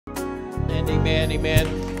Amen,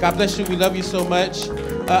 amen. God bless you. We love you so much.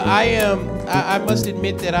 I must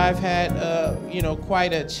admit that I've had,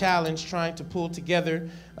 quite a challenge trying to pull together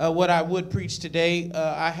what I would preach today.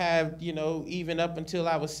 I have, even up until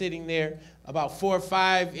I was sitting there, about 4 or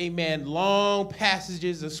 5, amen, long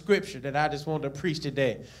passages of scripture that I just wanted to preach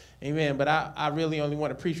today. Amen. But I really only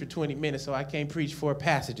want to preach for 20 minutes, so I can't preach 4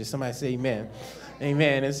 passages. Somebody say amen.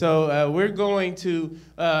 Amen. And so we're going to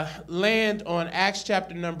land on Acts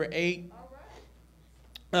chapter number 8,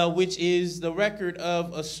 which is the record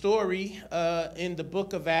of a story in the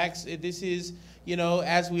book of Acts. This is,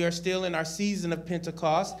 as we are still in our season of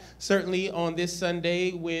Pentecost, certainly on this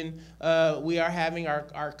Sunday when we are having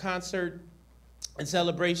our concert and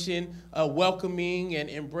celebration, welcoming and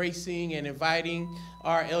embracing and inviting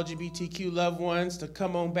our LGBTQ loved ones to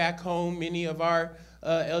come on back home. Many of our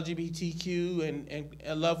LGBTQ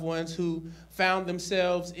and loved ones who found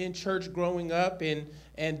themselves in church growing up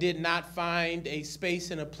and did not find a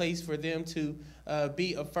space and a place for them to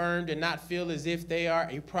be affirmed and not feel as if they are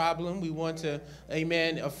a problem. We want to,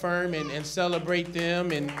 amen, affirm and celebrate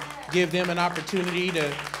them and give them an opportunity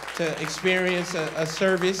to experience a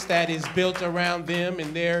service that is built around them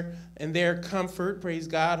and their comfort, praise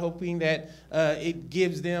God, hoping that it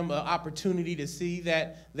gives them an opportunity to see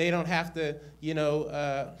that they don't have to,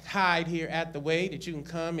 hide here at the way, that you can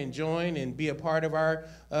come and join and be a part of our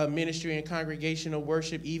ministry and congregational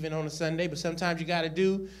worship even on a Sunday. But sometimes you got to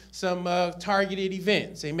do some targeted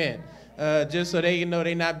events, amen, just so they know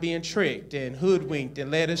they're not being tricked and hoodwinked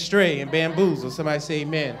and led astray and bamboozled. Somebody say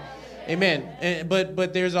amen. Amen.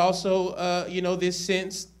 But there's also, this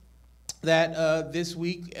sense that this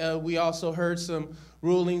week we also heard some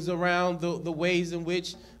rulings around the ways in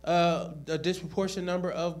which a disproportionate number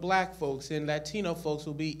of black folks and Latino folks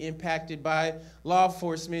will be impacted by law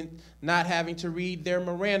enforcement not having to read their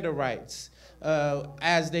Miranda rights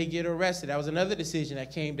as they get arrested. That was another decision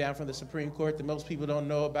that came down from the Supreme Court that most people don't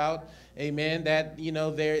know about. Amen. That,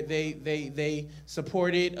 they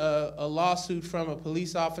supported a lawsuit from a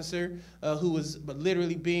police officer who was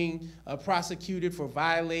literally being prosecuted for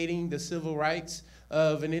violating the civil rights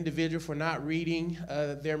of an individual for not reading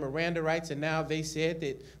their Miranda rights. And now they said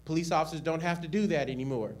that police officers don't have to do that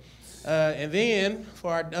anymore. And then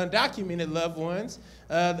for our undocumented loved ones,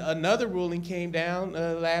 another ruling came down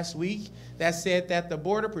last week that said that the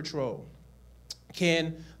Border Patrol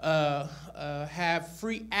can have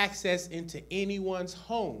free access into anyone's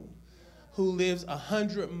home who lives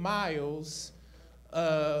 100 miles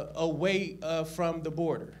away from the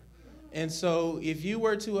border. And so if you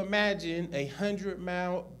were to imagine a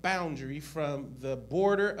 100-mile boundary from the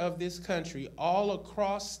border of this country all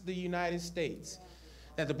across the United States,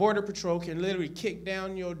 that the Border Patrol can literally kick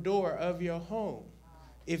down your door of your home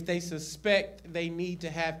if they suspect they need to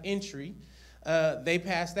have entry. They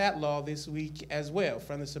passed that law this week as well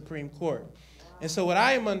from the Supreme Court. And so what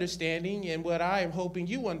I am understanding and what I am hoping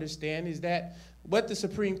you understand is that what the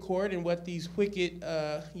Supreme Court and what these wicked,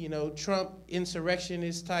 Trump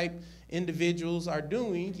insurrectionist type individuals are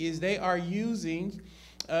doing is they are using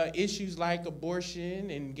issues like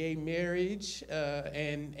abortion and gay marriage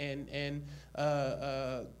and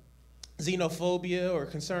xenophobia or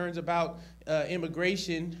concerns about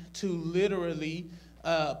immigration to literally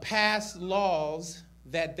pass laws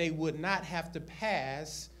that they would not have to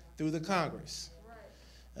pass through the Congress.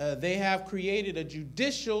 They have created a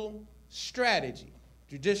judicial strategy.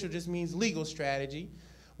 Judicial just means legal strategy,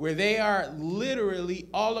 where they are literally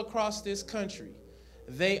all across this country.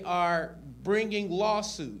 They are bringing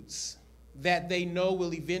lawsuits that they know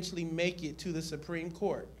will eventually make it to the Supreme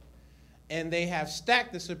Court. And they have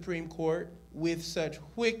stacked the Supreme Court with such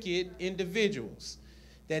wicked individuals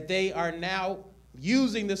that they are now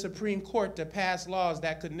using the Supreme Court to pass laws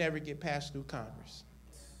that could never get passed through Congress.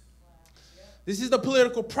 This is the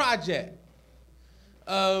political project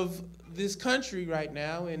of this country right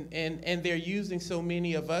now, and they're using so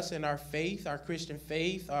many of us in our faith, our Christian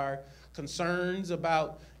faith, our concerns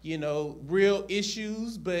about, real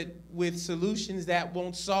issues, but with solutions that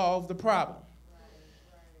won't solve the problem.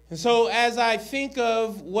 And so as I think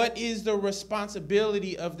of what is the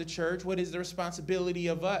responsibility of the church, what is the responsibility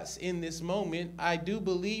of us in this moment, I do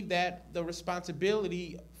believe that the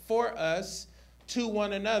responsibility for us to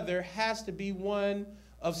one another has to be one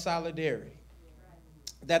of solidarity.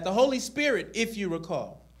 That the Holy Spirit, if you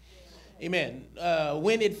recall, amen,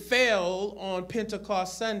 when it fell on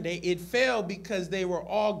Pentecost Sunday, it fell because they were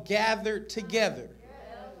all gathered together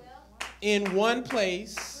in one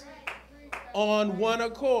place on one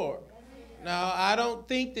accord. Now, I don't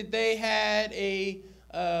think that they had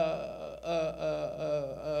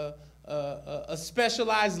a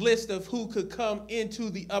specialized list of who could come into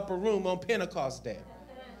the upper room on Pentecost Day.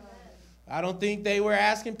 I don't think they were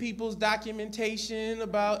asking people's documentation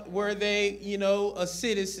about were they, a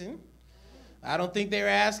citizen. I don't think they were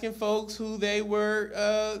asking folks who they were,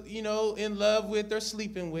 in love with or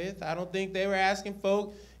sleeping with. I don't think they were asking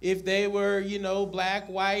folks if they were, black,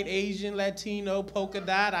 white, Asian, Latino, polka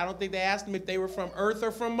dot. I don't think they asked them if they were from Earth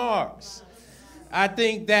or from Mars. I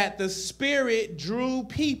think that the Spirit drew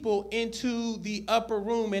people into the upper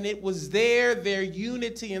room, and it was there, their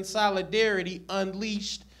unity and solidarity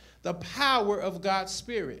unleashed the power of God's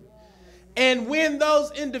Spirit. And when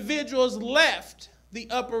those individuals left the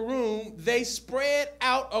upper room, they spread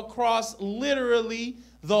out across literally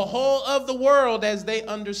the whole of the world as they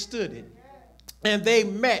understood it. And they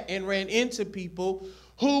met and ran into people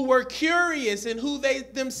who were curious and who they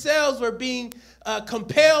themselves were being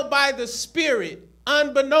compelled by the Spirit,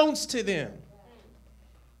 unbeknownst to them.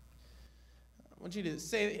 I want you to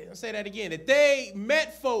say that again. That they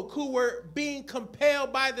met folk who were being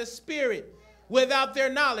compelled by the Spirit without their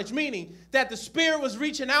knowledge, meaning that the Spirit was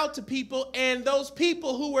reaching out to people, and those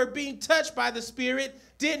people who were being touched by the Spirit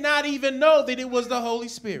did not even know that it was the Holy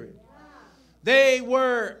Spirit. They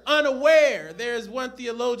were unaware. There's one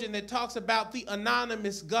theologian that talks about the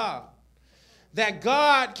anonymous God, that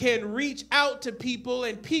God can reach out to people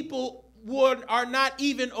and people are not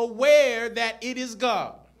even aware that it is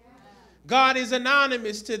God. God is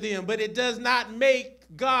anonymous to them, but it does not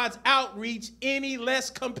make God's outreach any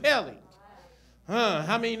less compelling.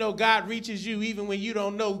 How many know God reaches you even when you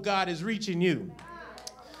don't know God is reaching you?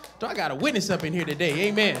 So I got a witness up in here today.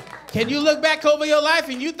 Amen. Can you look back over your life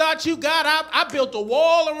and you thought I built a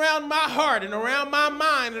wall around my heart and around my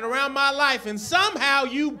mind and around my life, and somehow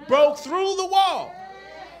you broke through the wall?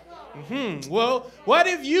 Well, what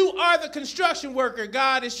if you are the construction worker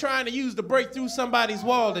God is trying to use to break through somebody's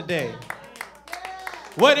wall today?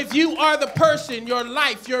 What if you are the person, your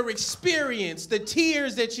life, your experience, the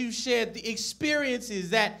tears that you shed, the experiences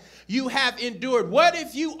that you have endured? What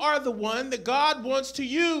if you are the one that God wants to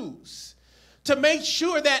use to make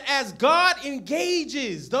sure that as God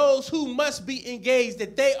engages those who must be engaged,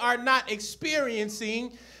 that they are not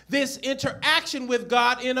experiencing this interaction with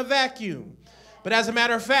God in a vacuum? But as a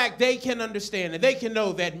matter of fact, they can understand and they can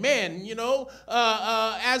know that, man,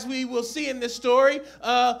 as we will see in this story,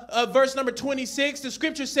 verse number 26, the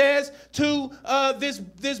scripture says to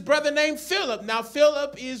this brother named Philip. Now,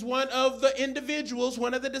 Philip is one of the individuals,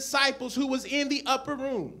 one of the disciples who was in the upper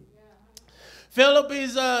room. Philip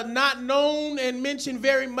is not known and mentioned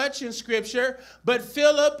very much in Scripture, but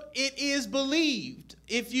Philip, it is believed,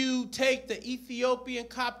 if you take the Ethiopian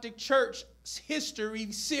Coptic Church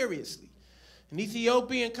history seriously, an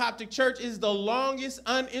Ethiopian Coptic Church is the longest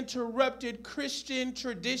uninterrupted Christian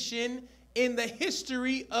tradition in the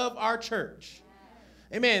history of our church.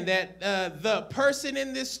 Amen. That the person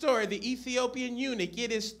in this story, the Ethiopian eunuch,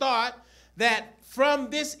 it is thought that from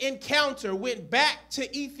this encounter went back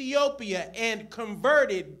to Ethiopia and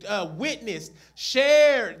converted, witnessed,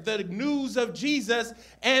 shared the news of Jesus,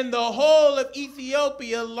 and the whole of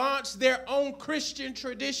Ethiopia launched their own Christian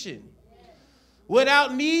tradition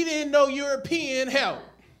without needing no European help.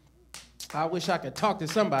 I wish I could talk to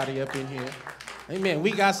somebody up in here. Amen.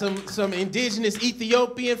 We got some indigenous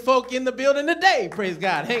Ethiopian folk in the building today, praise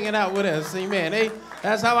God, hanging out with us. Amen.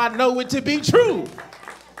 That's how I know it to be true.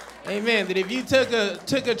 Amen. That if you took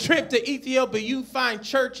a trip to Ethiopia, you find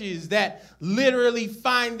churches that literally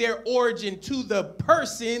find their origin to the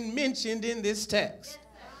person mentioned in this text.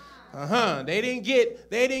 They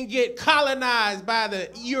didn't get colonized by the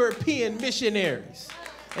European missionaries.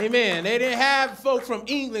 Amen. They didn't have folk from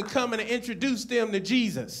England coming to introduce them to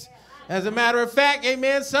Jesus. As a matter of fact,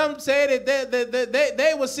 amen, some say that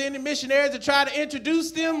they were sending missionaries to try to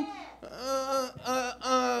introduce them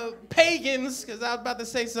pagans, because I was about to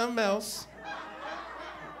say something else.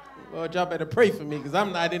 Lord, y'all better pray for me, because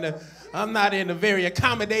I'm not in a very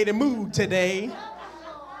accommodating mood today.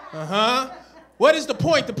 What is the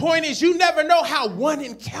point? The point is you never know how one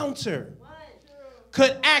encounter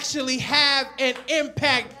could actually have an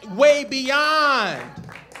impact way beyond.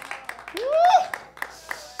 Woo!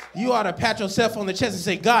 You ought to pat yourself on the chest and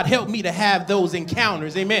say, God, help me to have those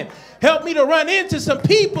encounters. Amen. Help me to run into some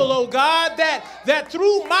people, oh God, that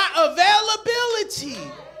through my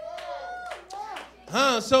availability.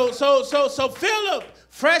 So Philip,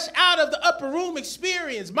 fresh out of the upper room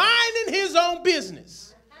experience, minding his own business.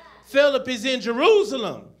 Philip is in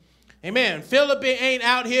Jerusalem. Amen. Philip ain't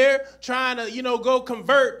out here trying to, go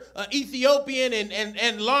convert Ethiopian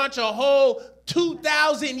and launch a whole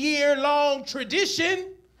 2,000-year-long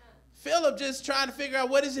tradition. Philip just trying to figure out,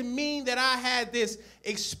 what does it mean that I had this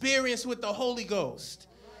experience with the Holy Ghost?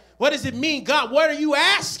 What does it mean? God, what are you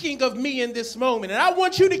asking of me in this moment? And I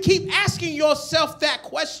want you to keep asking yourself that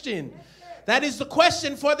question. That is the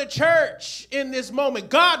question for the church in this moment.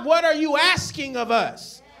 God, what are you asking of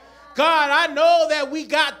us? God, I know that we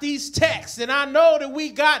got these texts, and I know that we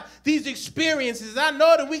got these experiences. I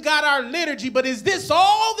know that we got our liturgy, but is this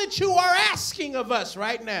all that you are asking of us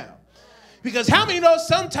right now? Because how many know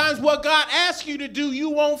sometimes what God asks you to do, you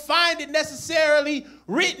won't find it necessarily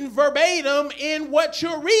written verbatim in what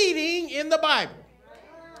you're reading in the Bible?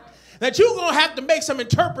 That you're going to have to make some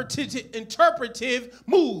interpretive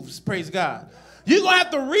moves, praise God. You're going to have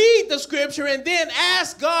to read the scripture and then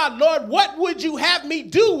ask God, Lord, what would you have me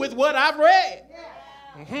do with what I've read?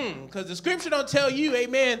 Because the scripture don't tell you,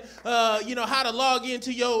 amen, how to log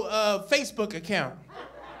into your Facebook account.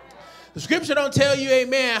 The scripture don't tell you,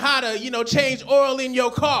 amen, how to, change oil in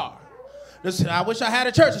your car. I wish I had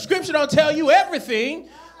a church. The scripture don't tell you everything.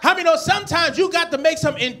 How many know sometimes you got to make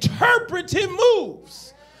some interpretive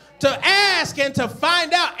moves to ask and to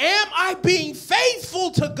find out, am I being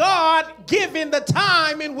faithful to God given the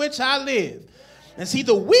time in which I live? And see,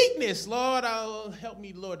 the weakness, Lord, help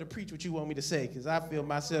me, Lord, to preach what you want me to say, because I feel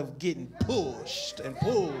myself getting pushed and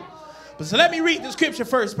pulled. But so let me read the scripture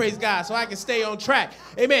first, praise God, so I can stay on track.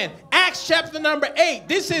 Amen. Acts chapter number 8.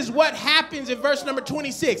 This is what happens in verse number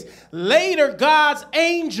 26. Later, God's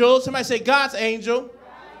angel, somebody say God's angel.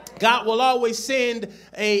 God will always send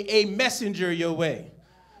a messenger your way.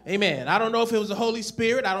 Amen. I don't know if it was the Holy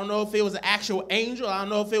Spirit. I don't know if it was an actual angel. I don't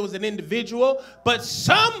know if it was an individual. But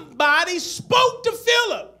somebody spoke to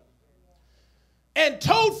Philip and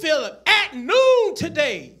told Philip, at noon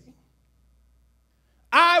today,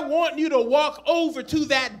 I want you to walk over to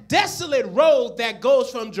that desolate road that goes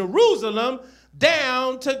from Jerusalem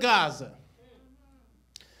down to Gaza.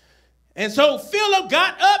 And so Philip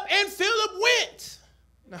got up and Philip went.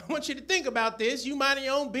 Now, I want you to think about this. You minding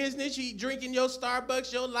your own business. You drinking your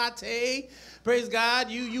Starbucks, your latte. Praise God.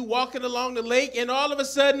 You walking along the lake, and all of a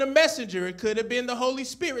sudden a messenger. It could have been the Holy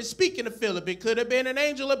Spirit speaking to Philip. It could have been an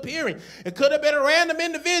angel appearing. It could have been a random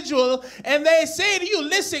individual. And they say to you,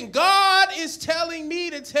 listen, God is telling me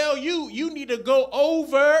to tell you, you need to go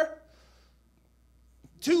over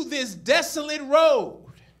to this desolate road.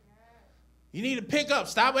 You need to pick up,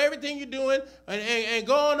 stop everything you're doing, and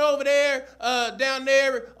go on over there, down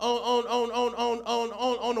there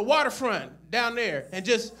on the waterfront down there, and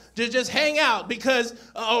just hang out, because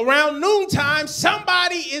around noontime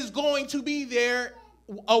somebody is going to be there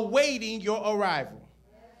awaiting your arrival.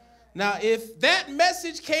 Now, if that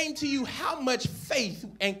message came to you, how much faith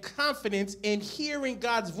and confidence in hearing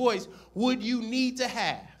God's voice would you need to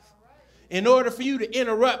have in order for you to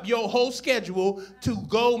interrupt your whole schedule to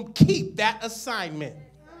go keep that assignment?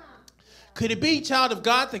 Could it be, child of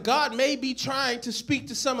God, that God may be trying to speak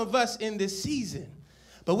to some of us in this season,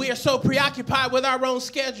 but we are so preoccupied with our own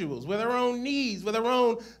schedules, with our own needs, with our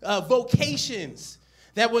own vocations,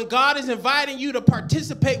 that when God is inviting you to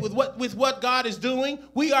participate with what God is doing,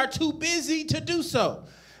 we are too busy to do so.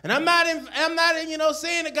 And I'm not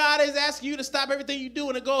saying that God is asking you to stop everything you're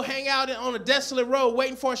doing and go hang out on a desolate road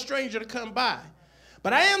waiting for a stranger to come by.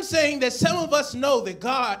 But I am saying that some of us know that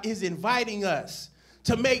God is inviting us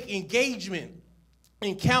to make engagement,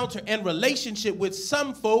 encounter, and relationship with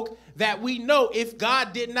some folk that we know if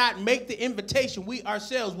God did not make the invitation, we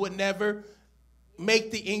ourselves would never make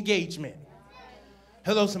the engagement.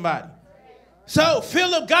 Hello, somebody. So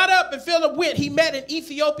Philip got up and Philip went. He met an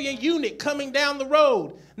Ethiopian eunuch coming down the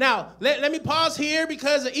road. Now, let me pause here,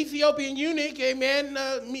 because an Ethiopian eunuch, amen,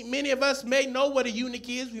 many of us may know what a eunuch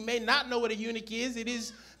is. We may not know what a eunuch is. It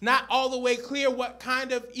is not all the way clear what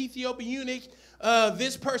kind of Ethiopian eunuch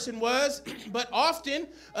this person was. But often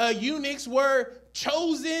eunuchs were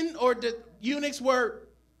chosen, or the eunuchs were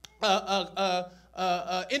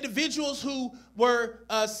individuals who were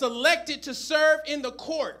selected to serve in the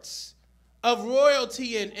courts of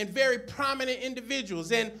royalty and very prominent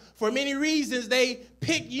individuals. And for many reasons, they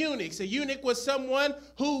picked eunuchs. A eunuch was someone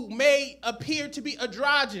who may appear to be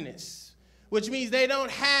androgynous, which means they don't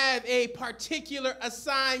have a particular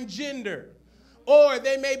assigned gender. Or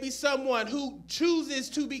they may be someone who chooses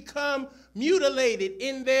to become mutilated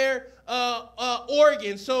in their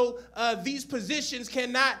organs. So these positions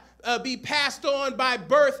cannot be passed on by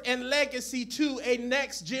birth and legacy to a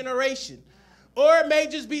next generation. Or it may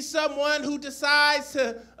just be someone who decides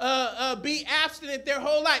to be abstinent their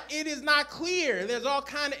whole life. It is not clear. There's all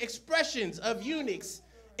kinds of expressions of eunuchs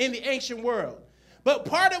in the ancient world. But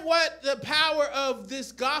part of what the power of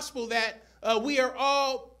this gospel that we are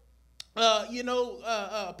all,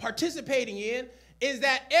 participating in is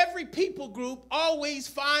that every people group always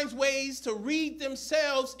finds ways to read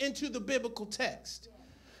themselves into the biblical text.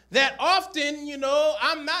 That often,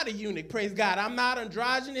 I'm not a eunuch, praise God. I'm not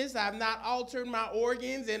androgynous. I've not altered my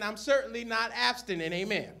organs, and I'm certainly not abstinent,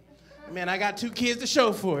 amen. Amen. I got 2 kids to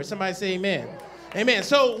show for it. Somebody say amen. Amen.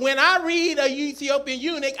 So when I read a Ethiopian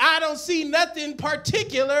eunuch, I don't see nothing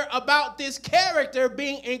particular about this character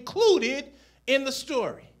being included in the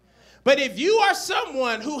story. But if you are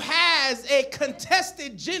someone who has a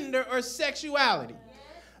contested gender or sexuality,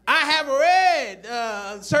 I have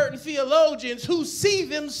read certain theologians who see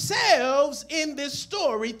themselves in this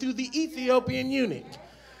story through the Ethiopian eunuch.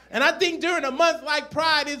 And I think during a month like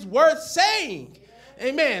Pride, it's worth saying,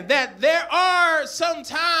 amen, that there are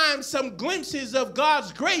sometimes some glimpses of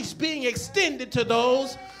God's grace being extended to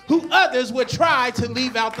those who others would try to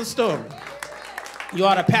leave out the story. You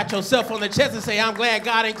ought to pat yourself on the chest and say, I'm glad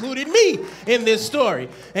God included me in this story.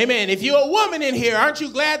 Amen. If you're a woman in here, aren't you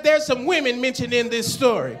glad there's some women mentioned in this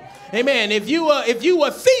story? Amen. If you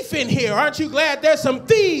a thief in here, aren't you glad there's some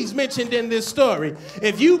thieves mentioned in this story?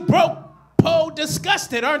 If you broke,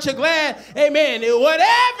 disgusted, aren't you glad? Amen.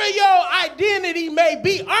 Whatever your identity may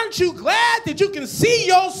be, aren't you glad that you can see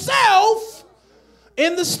yourself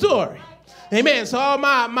in the story? Amen. So all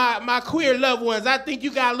my queer loved ones, I think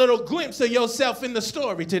you got a little glimpse of yourself in the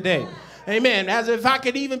story today. Amen. As if I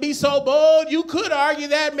could even be so bold, you could argue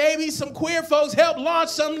that maybe some queer folks helped launch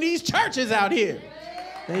some of these churches out here.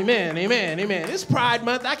 Amen. Amen. Amen. It's Pride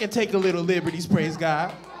Month. I can take a little liberties, praise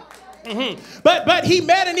God. But he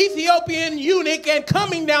met an Ethiopian eunuch, and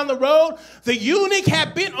coming down the road, the eunuch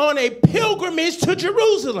had been on a pilgrimage to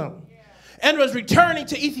Jerusalem and was returning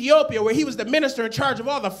to Ethiopia, where he was the minister in charge of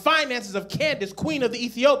all the finances of Candace, queen of the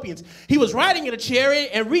Ethiopians. He was riding in a chariot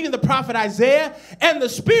and reading the prophet Isaiah, and the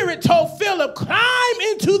Spirit told Philip, climb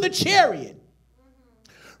into the chariot.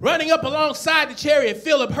 Running up alongside the chariot,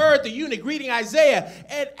 Philip heard the eunuch reading Isaiah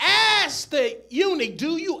and asked the eunuch,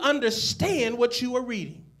 do you understand what you are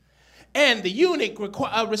reading? And the eunuch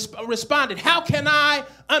responded, how can I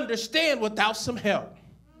understand without some help?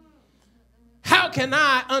 How can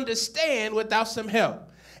I understand without some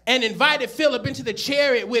help? And invited Philip into the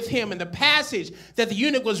chariot with him. And the passage that the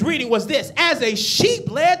eunuch was reading was this: as a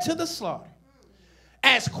sheep led to the slaughter,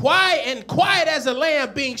 as quiet as a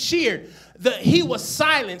lamb being sheared, he was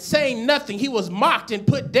silent, saying nothing. He was mocked and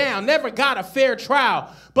put down, never got a fair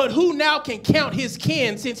trial. But who now can count his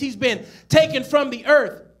kin, since he's been taken from the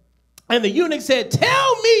earth? And the eunuch said,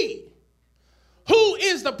 tell me, who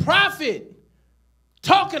is the prophet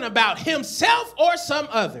talking about, himself or some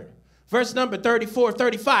other? Verse number 34,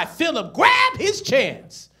 35. Philip grabbed his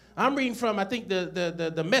chance. I'm reading from, I think,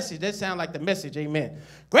 the Message. That sounds like the Message, amen.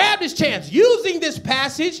 Grabbed his chance. Using this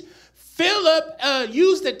passage, Philip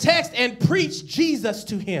used the text and preached Jesus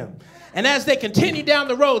to him. And as they continued down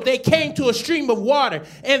the road, they came to a stream of water.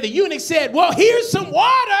 And the eunuch said, well, here's some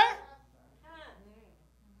water.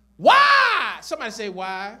 Why? Somebody say,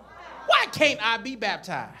 why? Why can't I be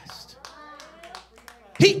baptized?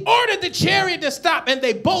 He ordered the chariot to stop, and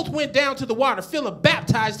they both went down to the water. Philip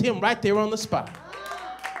baptized him right there on the spot.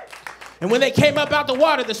 And when they came up out the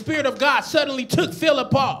water, the Spirit of God suddenly took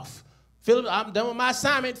Philip off. Philip, I'm done with my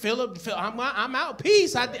assignment. Philip, I'm out.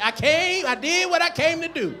 Peace. I did what I came to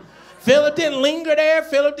do. Philip didn't linger there.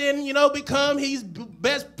 Philip didn't, become his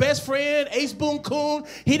best friend, Ace Boon Coon.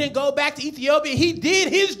 He didn't go back to Ethiopia. He did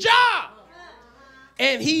his job.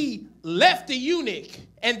 And he left the eunuch.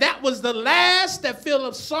 And that was the last that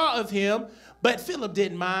Philip saw of him. But Philip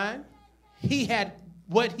didn't mind. He had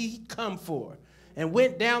what he come for and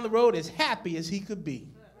went down the road as happy as he could be.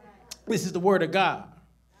 This is the word of God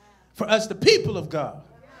for us, the people of God.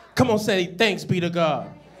 Come on, say thanks be to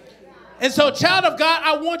God. And so, child of God,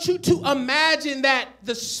 I want you to imagine that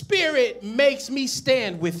the Spirit makes me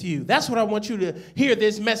stand with you. That's what I want you to hear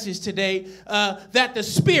this message today, that the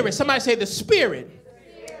Spirit, somebody say the Spirit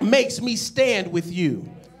makes me stand with you.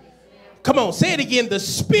 Come on, say it again. The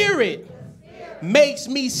Spirit makes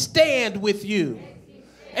me stand with you.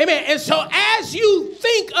 Amen. And so as you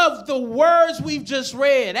think of the words we've just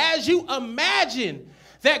read, as you imagine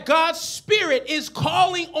that God's Spirit is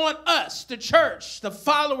calling on us, the church, the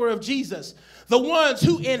follower of Jesus, the ones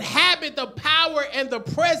who inhabit the power and the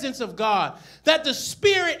presence of God, that the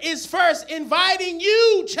Spirit is first inviting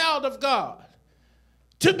you, child of God,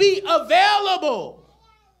 to be available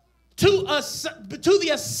to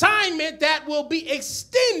the assignment that will be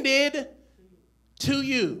extended to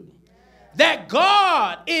you. That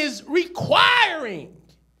God is requiring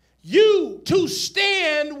you to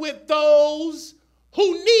stand with those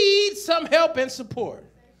who need some help and support.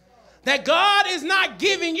 That God is not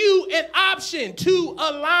giving you an option to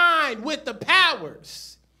align with the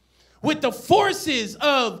powers, with the forces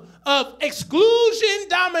of exclusion,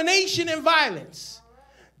 domination, and violence,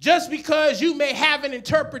 just because you may have an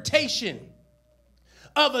interpretation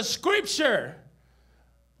of a scripture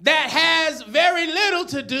that has very little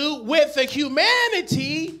to do with the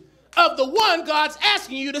humanity of the one God's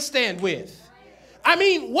asking you to stand with. I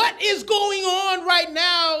mean, what is going on right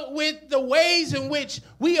now with the ways in which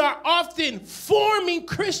we are often forming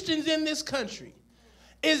Christians in this country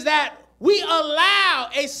is that we allow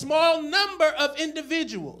a small number of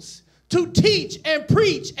individuals to teach and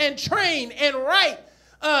preach and train and write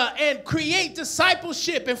and create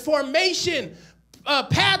discipleship and formation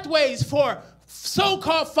pathways for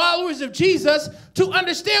so-called followers of Jesus to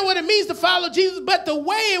understand what it means to follow Jesus, but the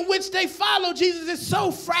way in which they follow Jesus is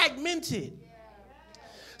so fragmented.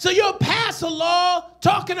 So you'll pass a law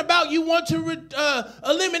talking about you want to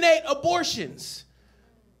eliminate abortions,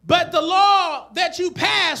 but the law that you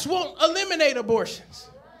pass won't eliminate abortions.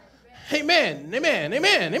 Amen, amen,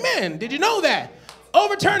 amen, amen. Did you know that?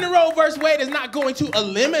 Overturning Roe versus Wade is not going to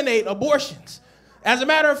eliminate abortions. As a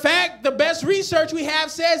matter of fact, the best research we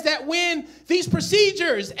have says that when these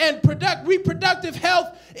procedures and reproductive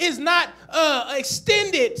health is not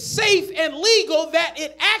extended, safe, and legal, that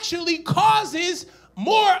it actually causes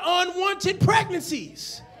more unwanted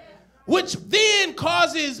pregnancies, which then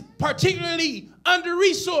causes particularly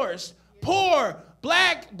under-resourced, poor,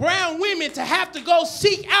 black, brown women to have to go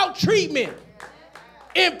seek out treatment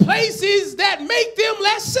in places that make them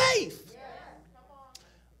less safe.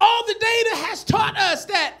 All the data has taught us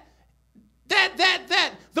that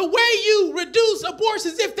the way you reduce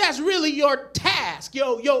abortions, if that's really your task,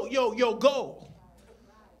 your goal.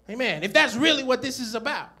 Amen. If that's really what this is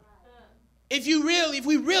about. If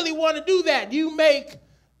we really want to do that, you make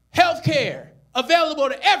health care available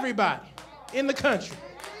to everybody in the country.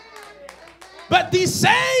 But these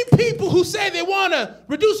same people who say they want to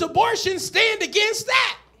reduce abortion stand against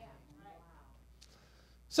that.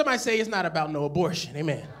 Somebody say it's not about no abortion.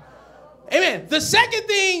 Amen. Amen. The second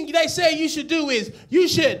thing they say you should do is you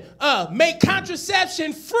should make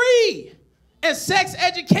contraception free and sex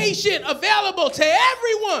education available to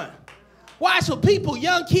everyone. Why? So people,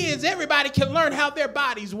 young kids, everybody can learn how their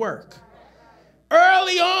bodies work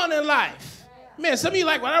early on in life. Man, some of you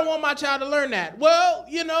like, well, I don't want my child to learn that. Well,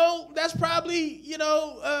 that's probably,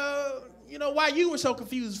 why you were so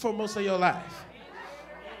confused for most of your life.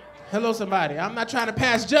 Hello, somebody. I'm not trying to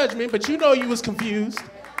pass judgment, but you was confused.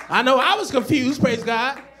 I know I was confused, praise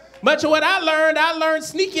God. Much of what I learned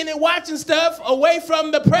sneaking and watching stuff away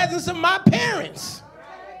from the presence of my parents.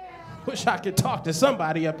 Wish I could talk to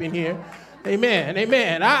somebody up in here. Amen,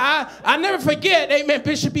 amen. I never forget, amen,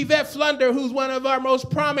 Bishop Yvette Flunder, who's one of our most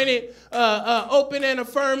prominent, open and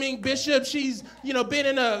affirming bishops. She's, been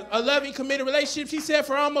in a loving, committed relationship. She said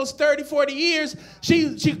for almost 30, 40 years,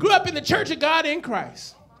 she grew up in the Church of God in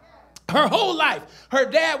Christ. Her whole life, her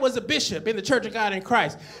dad was a bishop in the Church of God in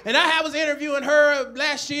Christ. And I was interviewing her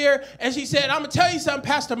last year, and she said, I'm going to tell you something,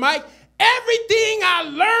 Pastor Mike. Everything I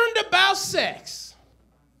learned about sex,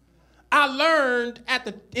 I learned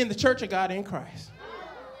in the Church of God in Christ.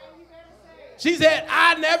 She said,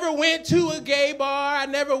 I never went to a gay bar. I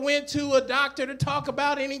never went to a doctor to talk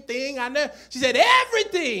about anything. She said,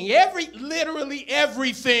 everything, literally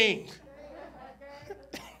everything.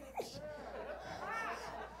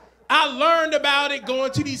 I learned about it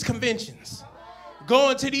going to these conventions,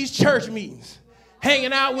 going to these church meetings,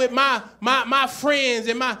 hanging out with my friends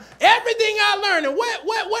and everything I learned. And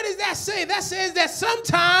what does that say? That says that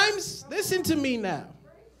sometimes, listen to me now,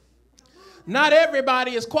 not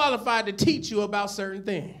everybody is qualified to teach you about certain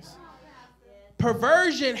things.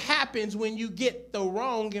 Perversion happens when you get the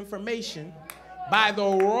wrong information by the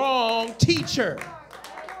wrong teacher.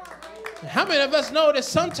 How many of us know that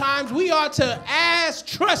sometimes we ought to ask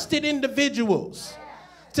trusted individuals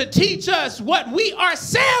to teach us what we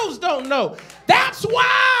ourselves don't know? That's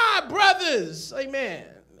why, brothers, amen,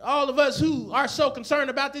 all of us who are so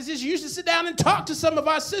concerned about this issue, you should sit down and talk to some of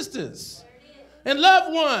our sisters and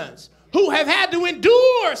loved ones who have had to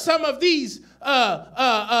endure some of these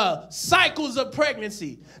cycles of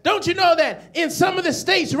pregnancy. Don't you know that in some of the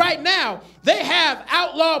states right now, they have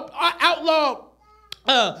outlawed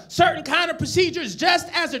certain kind of procedures just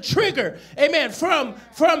as a trigger, amen, from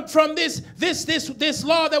this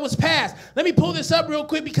law that was passed. Let me pull this up real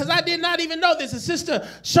quick because I did not even know this. A sister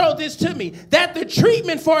showed this to me, that the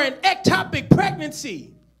treatment for an ectopic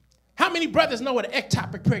pregnancy. How many brothers know what an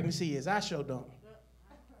ectopic pregnancy is? I sure don't.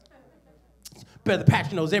 Brother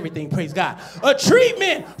Patrick knows everything, praise God. A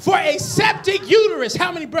treatment for a septic uterus.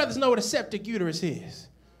 How many brothers know what a septic uterus is?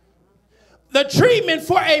 the treatment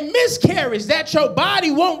for a miscarriage that your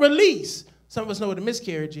body won't release. Some of us know what a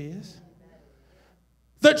miscarriage is.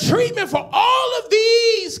 The treatment for all of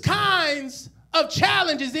these kinds of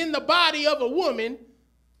challenges in the body of a woman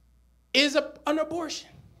is an abortion.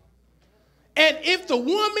 And if the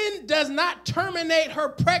woman does not terminate her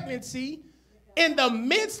pregnancy in the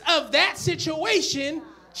midst of that situation,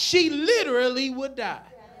 she literally would die.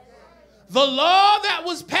 The law that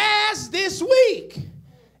was passed this week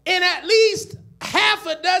in at least half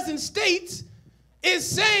a dozen states is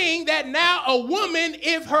saying that now a woman,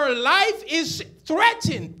 if her life is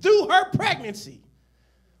threatened through her pregnancy,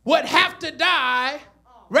 would have to die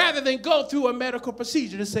rather than go through a medical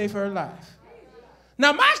procedure to save her life.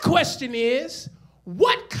 Now, my question is,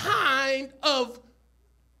 what kind of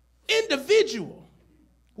individual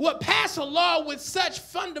would pass a law with such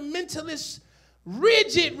fundamentalist,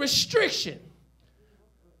 rigid restriction?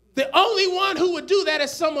 The only one who would do that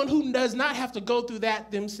is someone who does not have to go through that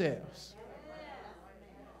themselves.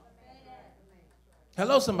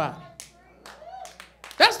 Hello, somebody.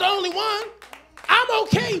 That's the only one. I'm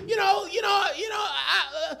okay.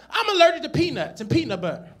 I'm allergic to peanuts and peanut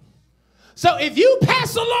butter. So if you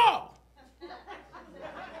pass a law, I'm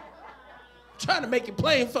trying to make it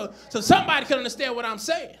plain so somebody can understand what I'm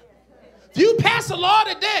saying. If you pass a law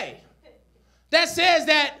today that says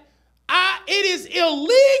that it is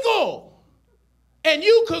illegal and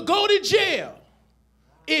you could go to jail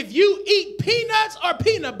if you eat peanuts or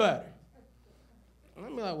peanut butter,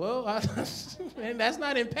 I'm like, well, man, that's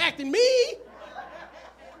not impacting me.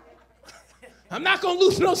 I'm not going to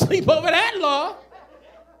lose no sleep over that law.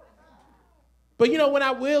 But you know when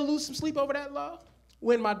I will lose some sleep over that law?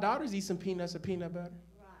 When my daughters eat some peanuts or peanut butter.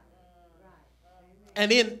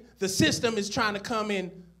 And then the system is trying to come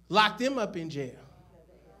and lock them up in jail.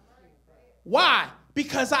 Why?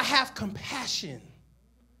 Because I have compassion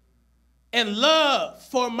and love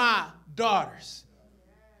for my daughters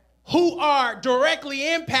who are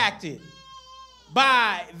directly impacted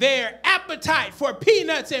by their appetite for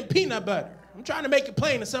peanuts and peanut butter. I'm trying to make it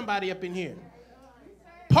plain to somebody up in here.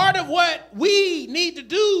 Part of what we need to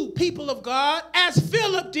do, people of God, as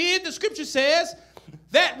Philip did, the scripture says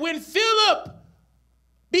that when Philip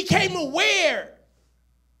became aware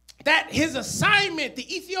that his assignment,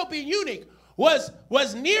 the Ethiopian eunuch,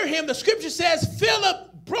 was near him, the scripture says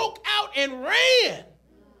Philip broke out and ran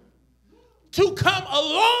to come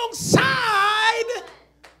alongside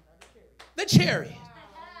the chariot.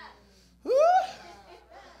 Woo.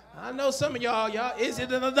 I know some of y'all,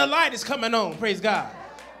 the light is coming on, praise God.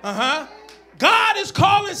 God is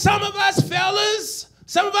calling some of us fellas,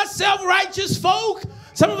 some of us self-righteous folk,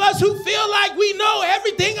 some of us who feel like we know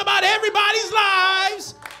everything about everybody's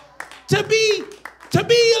lives, to be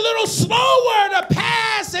a little slower to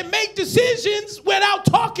pass and make decisions without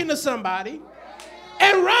talking to somebody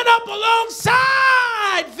and run up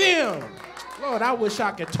alongside them. Lord, I wish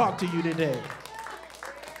I could talk to you today.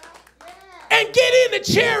 And get in the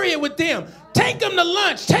chariot with them. Take them to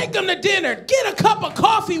lunch. Take them to dinner. Get a cup of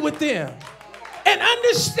coffee with them. And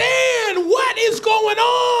understand what is going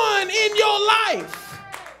on in your life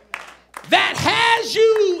that has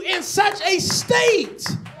you in such a state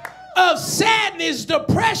of sadness,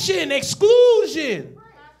 depression, exclusion.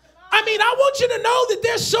 I mean, I want you to know that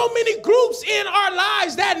there's so many groups in our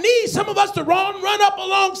lives that need some of us to run up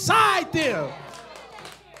alongside them.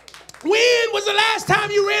 When was the last time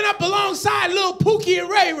you ran up alongside little Pookie and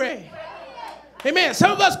Ray Ray? Amen.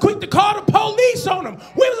 Some of us quick to call the police on them.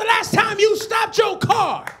 When was the last time you stopped your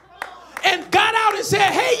car and got out and said,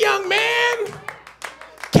 hey, young man,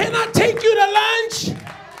 can I take you to lunch?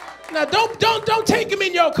 Now, don't take him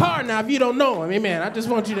in your car now if you don't know him. Amen. I just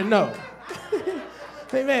want you to know.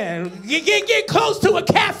 Amen. Get close to a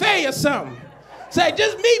cafe or something. Say,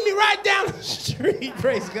 just meet me right down the street.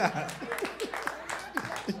 Praise God.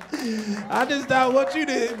 I just don't want you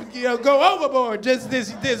to go overboard just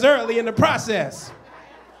this early in the process.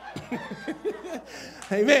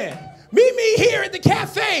 Amen. Meet me here at the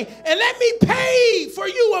cafe and let me pay for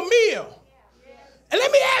you a meal. And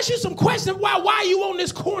let me ask you some questions. Why you on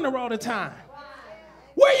this corner all the time?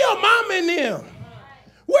 Where your mama and them?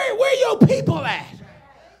 Where your people at?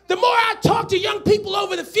 The more I talk to young people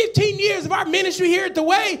over the 15 years of our ministry here at The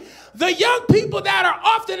Way, the young people that are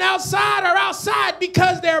often outside are outside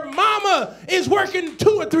because their mama is working 2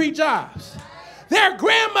 or 3 jobs. Their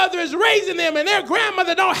grandmother is raising them, and their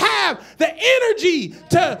grandmother don't have the energy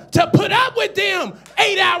to put up with them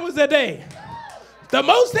 8 hours a day. The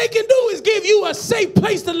most they can do is give you a safe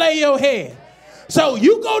place to lay your head. So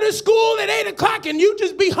you go to school at 8 o'clock and you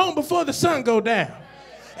just be home before the sun go down.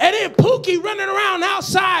 And then Pookie running around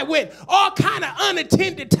outside with all kind of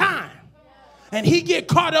unattended time. and he get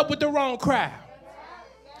caught up with the wrong crowd.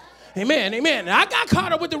 Amen, amen. I got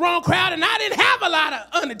caught up with the wrong crowd, and I didn't have a lot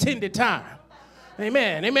of unattended time.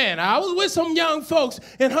 Amen, amen. I was with some young folks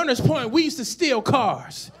in Hunters Point. We used to steal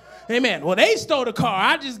cars. Amen. Well, they stole the car.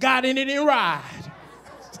 I just got in it and ride.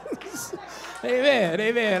 Amen,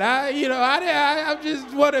 amen. I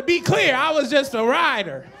just want to be clear. I was just a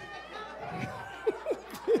rider.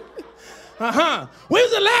 When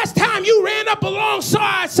was the last time you ran up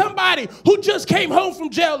alongside somebody who just came home from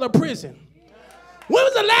jail or prison? When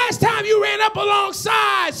was the last time you ran up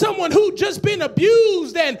alongside someone who just been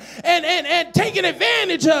abused and taken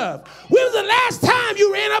advantage of? When was the last time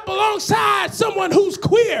you ran up alongside someone who's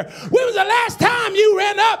queer? When was the last time you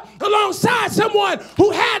ran up alongside someone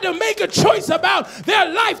who had to make a choice about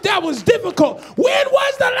their life that was difficult? When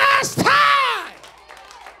was the last time?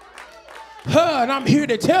 And I'm here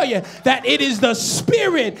to tell you that it is the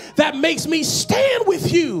Spirit that makes me stand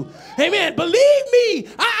with you. Amen. Believe me,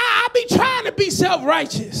 I be trying to be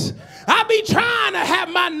self-righteous. I be trying to have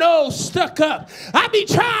my nose stuck up. I be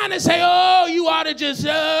trying to say, oh, you ought to just,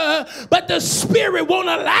 but the Spirit won't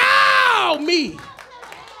allow me.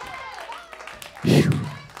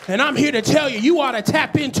 And I'm here to tell you, you ought to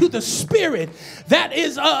tap into the Spirit that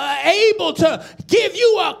is able to give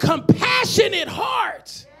you a compassionate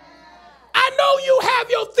heart. I know you have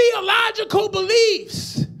your theological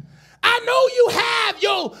beliefs. I know you have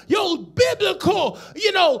your biblical,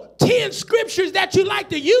 10 scriptures that you like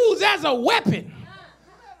to use as a weapon.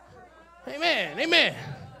 Amen, amen.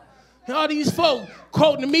 And all these folk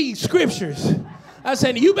quoting me scriptures. I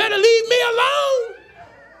said, you better leave me alone.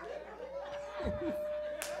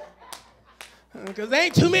 Because there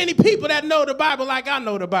ain't too many people that know the Bible like I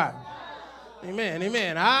know the Bible. Amen,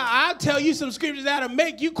 amen. I'll tell you some scriptures that'll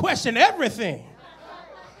make you question everything.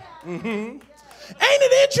 Ain't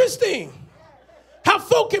it interesting how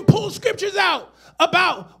folk can pull scriptures out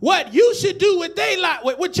about what you should do with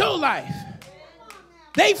with your life?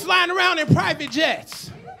 They flying around in private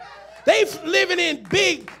jets. They living in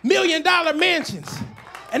big $1 million mansions.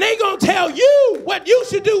 And they gonna tell you what you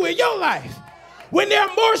should do with your life. When there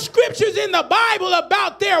are more scriptures in the Bible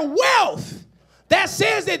about their wealth that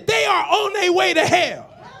says that they are on their way to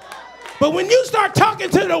hell. But when you start talking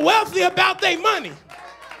to the wealthy about their money,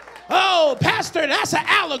 oh, Pastor, that's an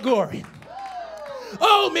allegory.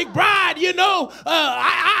 Oh, McBride,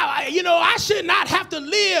 I should not have to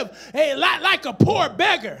live like a poor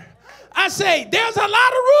beggar. I say, there's a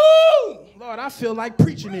lot of room. Lord, I feel like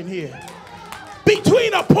preaching in here.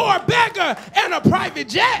 Between a poor beggar and a private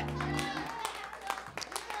jet.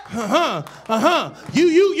 You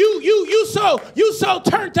so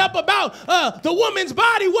turned up about the woman's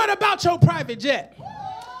body. What about your private jet?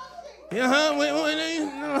 What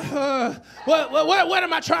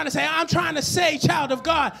am I trying to say? I'm trying to say, child of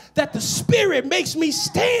God, that the Spirit makes me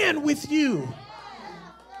stand with you.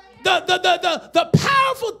 The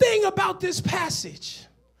powerful thing about this passage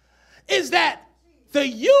is that the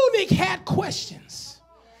eunuch had questions,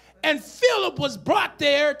 and Philip was brought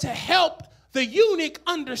there to help the eunuch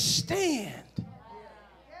understand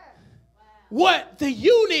what the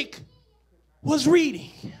eunuch was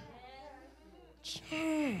reading.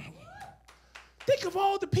 Think of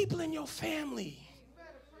all the people in your family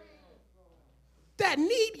that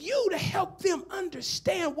need you to help them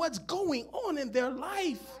understand what's going on in their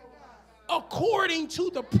life according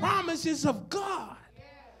to the promises of God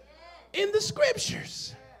in the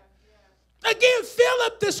scriptures. Again,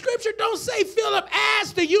 Philip, the scripture don't say Philip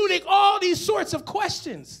asked the eunuch all these sorts of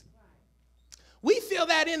questions. We fill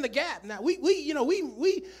that in the gap. Now, we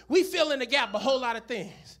fill in the gap a whole lot of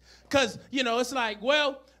things. Because, it's like,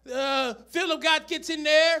 well, Philip gets in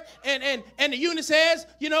there, and the eunuch says,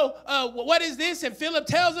 what is this? And Philip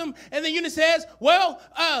tells him, and the eunuch says, well,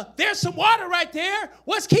 there's some water right there.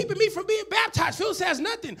 What's keeping me from being baptized? Philip says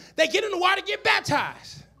nothing. They get in the water, get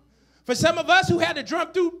baptized. For some of us who had to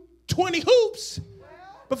jump through 20 hoops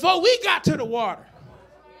before we got to the water.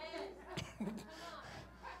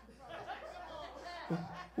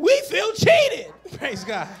 We feel cheated. Praise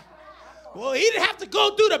God. Well, he didn't have to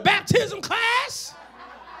go through the baptism class.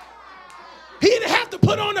 He didn't have to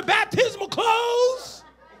put on the baptismal clothes.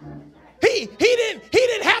 He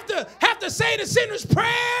didn't have to say the sinner's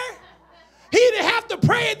prayer. He didn't have to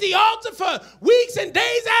pray at the altar for weeks and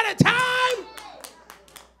days at a time.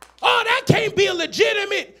 Oh, that can't be a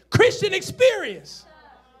legitimate Christian experience.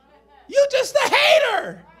 You just a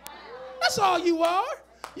hater. That's all you are.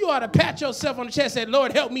 You ought to pat yourself on the chest and say,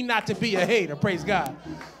 Lord, help me not to be a hater. Praise God.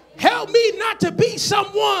 Help me not to be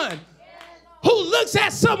someone who looks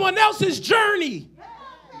at someone else's journey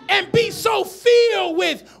and be so filled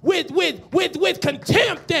with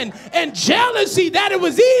contempt and jealousy that it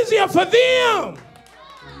was easier for them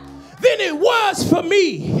than it was for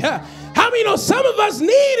me. How many know some of us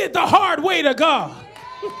needed the hard way to God?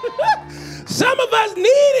 Some of us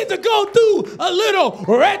needed to go through a little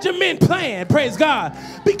regiment plan, praise God,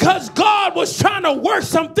 because God was trying to work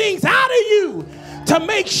some things out of you to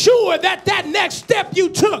make sure that that next step you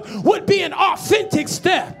took would be an authentic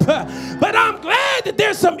step. But I'm glad that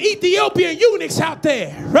there's some Ethiopian eunuchs out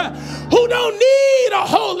there who don't need a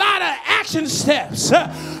whole lot of action steps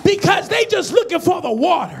because they just looking for the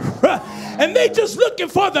water. And they just looking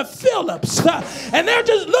for the Phillips. And they're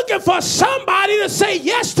just looking for somebody to say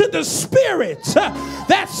yes to the Spirit.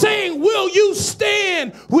 That's saying, will you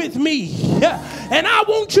stand with me? And I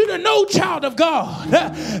want you to know, child of God,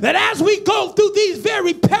 that as we go through these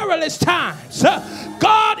very perilous times,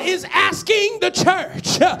 God is asking the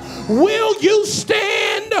church, will you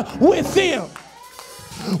stand with them?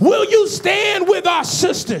 Will you stand with our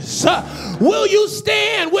sisters? Will you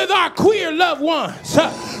stand with our queer loved ones?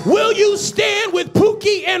 Will you stand with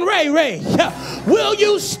Pookie and Ray Ray? Will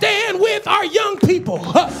you stand with our young people?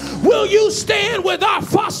 Will you stand with our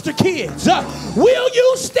foster kids? Will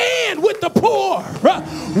you stand with the poor?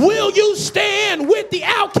 Will you stand with the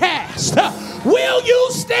outcast? Will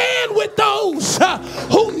you stand with those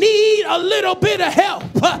who need a little bit of help?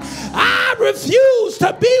 I refuse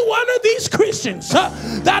to be one of these Christians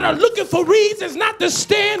that are looking for reasons not to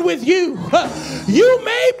stand with you. You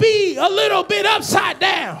may be a little bit upside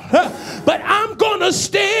down, but I'm going to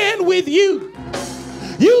stand with you.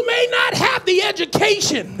 You may not have the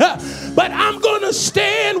education, but I'm going to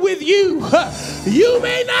stand with you. You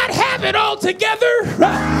may not have it all together,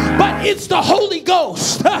 but it's the Holy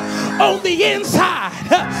Ghost on the inside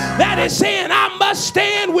that is saying, I must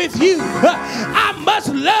stand with you. I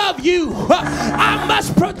must love you. I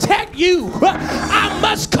must protect you. I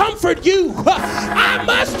must comfort you. I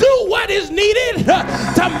must do what is needed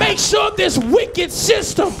to make sure this wicked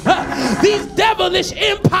system, these devilish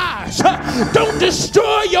empires, don't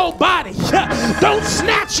destroy your body, don't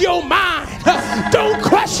snatch your mind, don't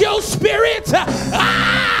crush your spirit.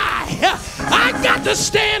 I got to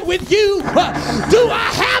stand with you. Do I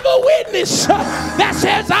have a witness that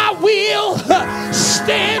says I will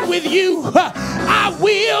stand with you? I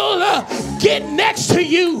will get next to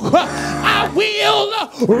you. I will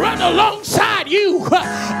run alongside you.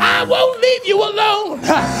 I won't leave you alone.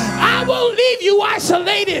 I won't leave you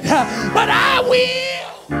isolated, but I will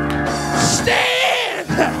stand,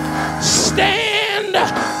 stand,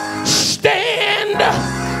 stand,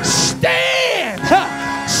 stand,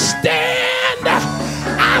 stand.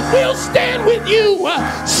 I will stand with you.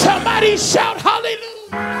 Somebody shout hallelujah.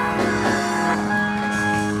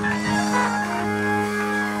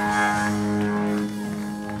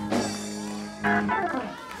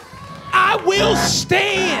 I will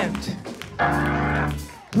stand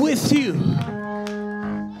with you.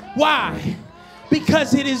 Why?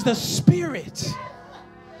 Because it is the Spirit.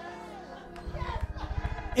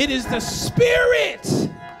 It is the Spirit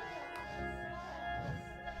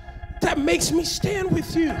that makes me stand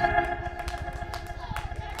with you.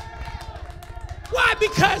 Why?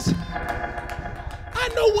 Because I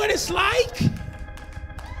know what it's like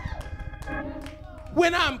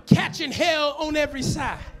when I'm catching hell on every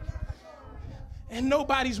side and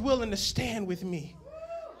nobody's willing to stand with me.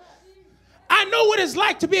 I know what it's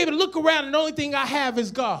like to be able to look around and the only thing I have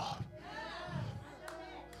is God.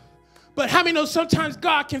 But how many know sometimes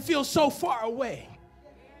God can feel so far away?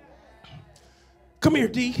 Come here,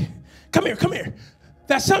 D. Come here, come here.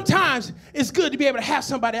 That sometimes it's good to be able to have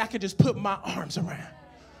somebody I can just put my arms around.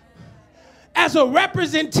 As a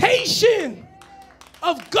representation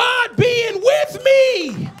of God being with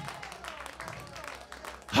me.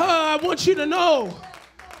 I want you to know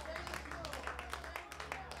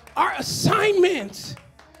our assignment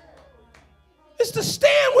is to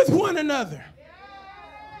stand with one another.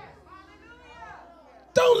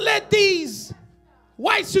 Don't let these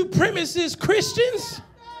white supremacist Christians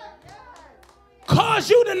cause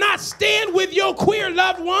you to not stand with your queer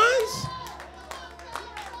loved ones,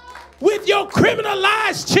 with your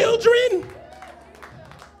criminalized children,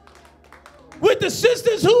 with the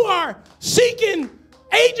sisters who are seeking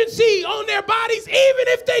agency on their bodies, even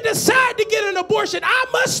if they decide to get an abortion. I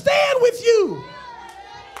must stand with you.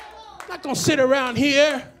 I'm not going to sit around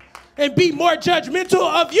here and be more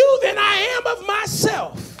judgmental of you than I am of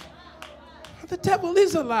myself. The devil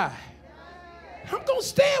is a lie. I'm going to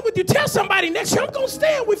stand with you. Tell somebody next year, I'm going to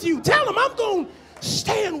stand with you. Tell them I'm going to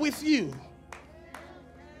stand with you.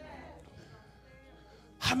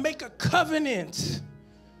 I make a covenant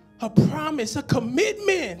a promise, a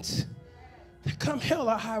commitment that come hell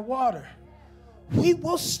or high water, we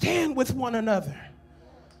will stand with one another.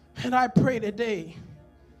 And I pray today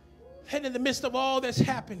that in the midst of all that's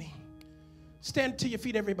happening, stand to your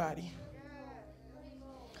feet, everybody,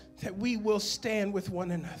 that we will stand with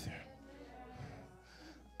one another.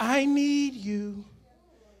 I need you.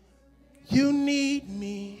 You need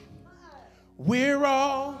me. We're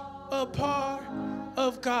all a part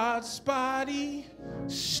of God's body.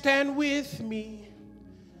 Stand with me.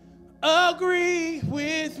 Agree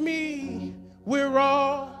with me. We're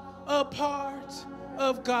all a part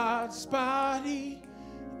of God's body.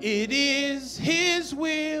 It is His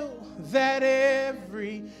will that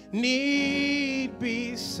every need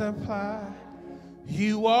be supplied.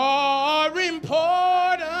 You are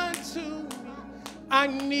important to me. I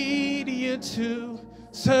need you to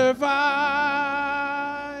survive.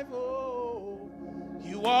 Oh,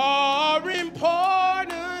 you are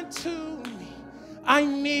important to me. I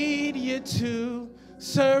need you to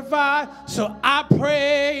survive. So I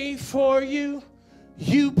pray for you.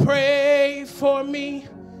 You pray for me.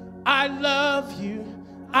 I love you.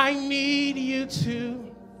 I need you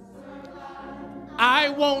to. I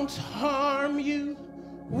won't harm you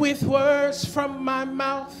with words from my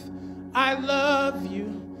mouth. I love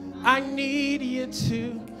you. I need you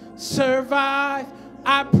to survive.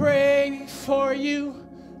 I pray for you.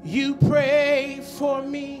 You pray for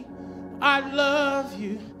me. I love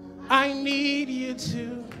you. I need you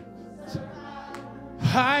to.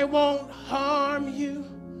 I won't harm you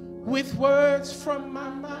with words from my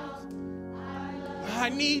mouth. I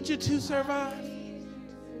need you to survive.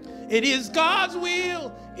 It is God's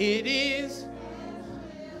will. It is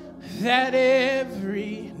that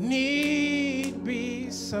every need be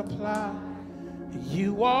supplied.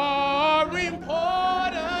 You are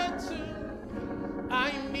important to me.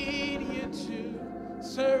 I need you to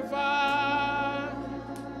survive.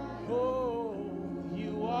 Oh,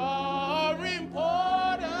 you are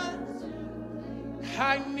important.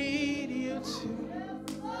 I need you to.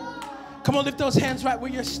 Come on, lift those hands right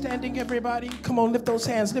where you're standing, everybody. Come on, lift those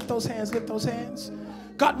hands, lift those hands, lift those hands.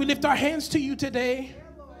 God, we lift our hands to you today.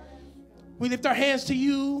 We lift our hands to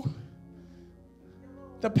you,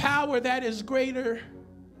 the power that is greater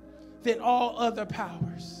than all other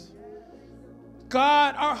powers.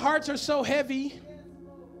 God, our hearts are so heavy.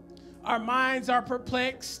 Our minds are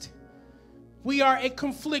perplexed. We are a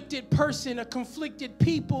conflicted person, a conflicted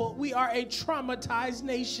people. We are a traumatized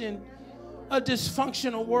nation, a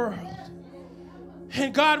dysfunctional world.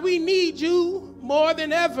 And God, we need you more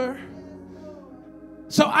than ever.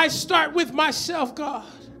 So I start with myself, God.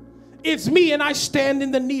 It's me, and I stand in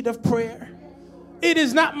the need of prayer. It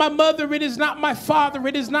is not my mother. It is not my father.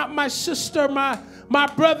 It is not my sister, my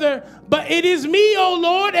brother. But it is me, oh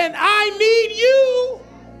Lord, and I need you.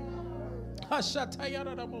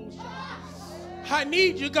 I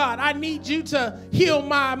need you, God. I need you to heal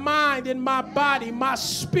my mind and my body, my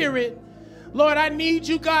spirit. Lord, I need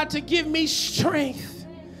you, God, to give me strength.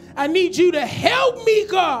 I need you to help me,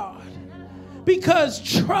 God, because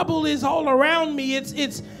trouble is all around me.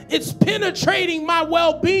 It's penetrating my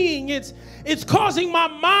well-being. It's causing my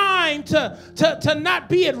mind to not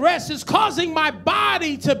be at rest. It's causing my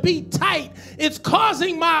body to be tight. It's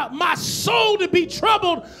causing my soul to be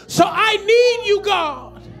troubled. So I need you,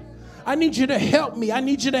 God. I need you to help me. I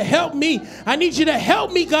need you to help me. I need you to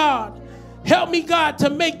help me, God. Help me, God, to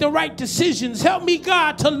make the right decisions. Help me,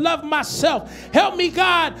 God, to love myself. Help me,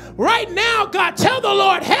 God, right now, God, tell the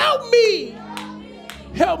Lord, help me.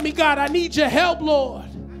 Help me, God. I need your help, Lord.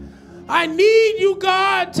 I need you,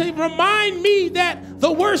 God, to remind me that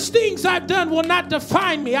the worst things I've done will not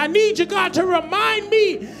define me. I need you, God, to remind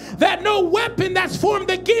me that no weapon that's formed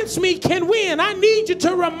against me can win. I need you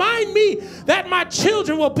to remind me that my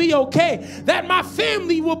children will be okay, that my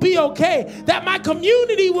family will be okay, that my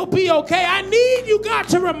community will be okay. I need you, God,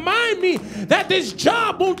 to remind me that this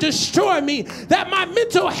job won't destroy me, that my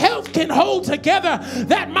mental health can hold together,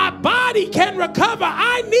 that my body can recover.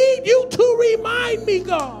 I need you to remind me,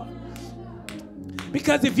 God.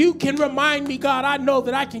 Because if you can remind me, God, I know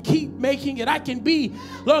that I can keep making it. I can be,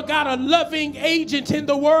 Lord God, a loving agent in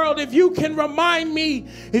the world. If you can remind me,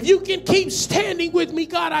 if you can keep standing with me,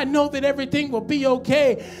 God, I know that everything will be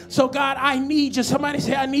okay. So, God, I need you. Somebody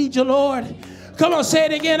say, I need you, Lord. Come on, say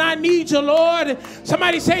it again. I need you, Lord.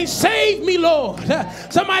 Somebody say, save me, Lord.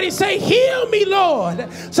 Somebody say, heal me, Lord.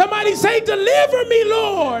 Somebody say, deliver me,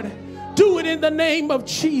 Lord. Do it in the name of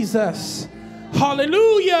Jesus.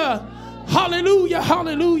 Hallelujah. Hallelujah,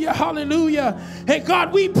 hallelujah, hallelujah. And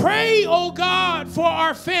God, we pray, oh God, for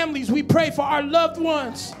our families. We pray for our loved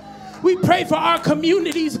ones. We pray for our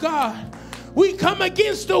communities, God. We come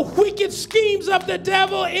against the wicked schemes of the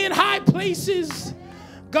devil in high places.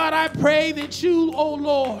 God, I pray that you, oh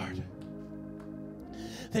Lord,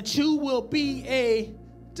 that you will be a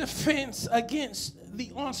defense against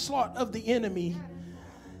the onslaught of the enemy.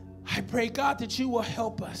 I pray, God, that you will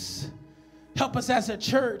help us. Help us as a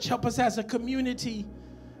church. Help us as a community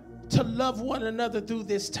to love one another through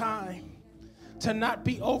this time. To not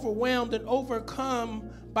be overwhelmed and overcome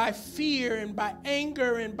by fear and by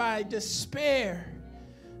anger and by despair.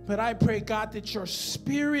 But I pray, God, that your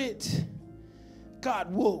spirit,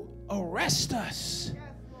 God, will arrest us,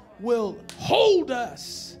 will hold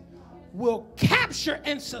us, will capture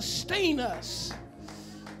and sustain us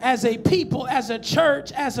as a people, as a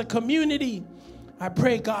church, as a community. I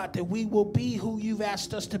pray, God, that we will be who you've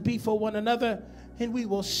asked us to be for one another, and we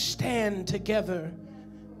will stand together.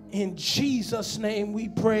 In Jesus' name we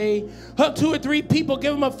pray. Hug 2 or 3 people,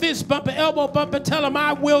 give them a fist bump, an elbow bump, and tell them,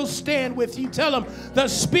 I will stand with you. Tell them, the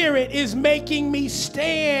Spirit is making me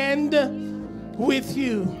stand with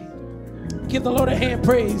you. Give the Lord a hand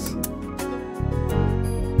praise.